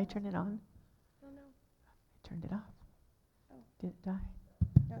 Did I turn it on? No, no. I turned it off. Oh. Did it die?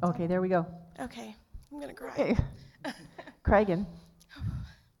 No, it's Okay, there we go. on. Okay. I'm gonna cry. Okay. Craigan.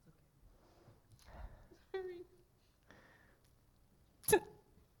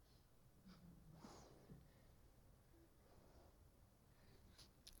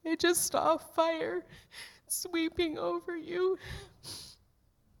 I just saw fire sweeping over you.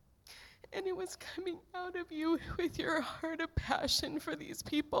 And it was coming out of you with your heart of passion for these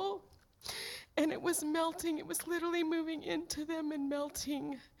people. And it was melting. It was literally moving into them and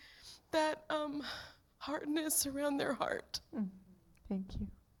melting that hardness around their heart. Thank you.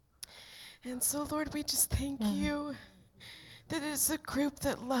 And so, Lord, we just thank you that it is a group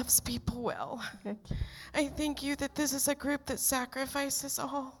that loves people well. Good. I thank you that this is a group that sacrifices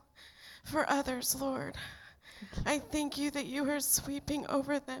all for others, Lord. I thank you that you are sweeping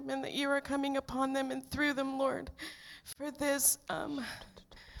over them and that you are coming upon them and through them, Lord, for this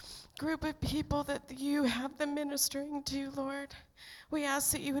group of people that you have them ministering to, Lord. We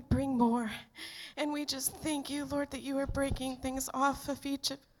ask that you would bring more. And we just thank you, Lord, that you are breaking things off of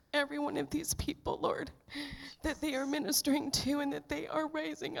every one of these people, Lord, that they are ministering to and that they are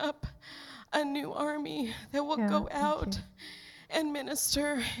raising up a new army that will go out and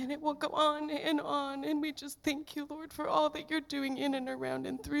minister, and it will go on. And we just thank you, Lord, for all that you're doing in and around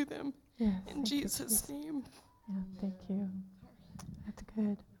and through them. Yes, In Jesus' name. Yeah, thank you. That's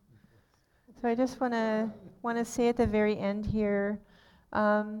good. So I just want to say at the very end here,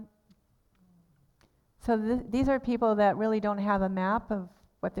 these are people that really don't have a map of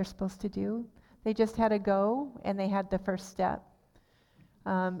what they're supposed to do. They just had to go, and they had the first step.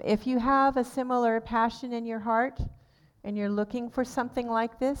 If you have a similar passion in your heart, and you're looking for something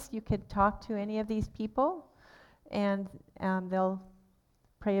like this, you could talk to any of these people, and they'll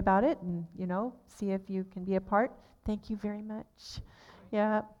pray about it and, see if you can be a part. Thank you very much.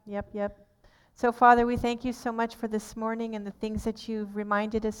 Yep. So, Father, we thank you so much for this morning and the things that you've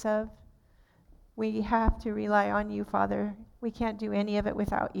reminded us of. We have to rely on you, Father. We can't do any of it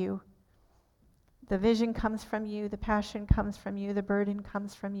without you. The vision comes from you, the passion comes from you, the burden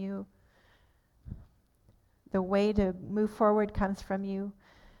comes from you. The way to move forward comes from you.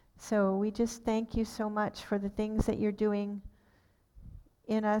 So we just thank you so much for the things that you're doing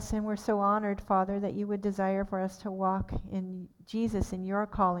in us, and we're so honored, Father, that you would desire for us to walk in Jesus and your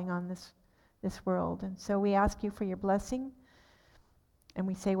calling on this world. And so we ask you for your blessing, and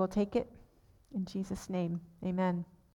we say we'll take it in Jesus' name. Amen.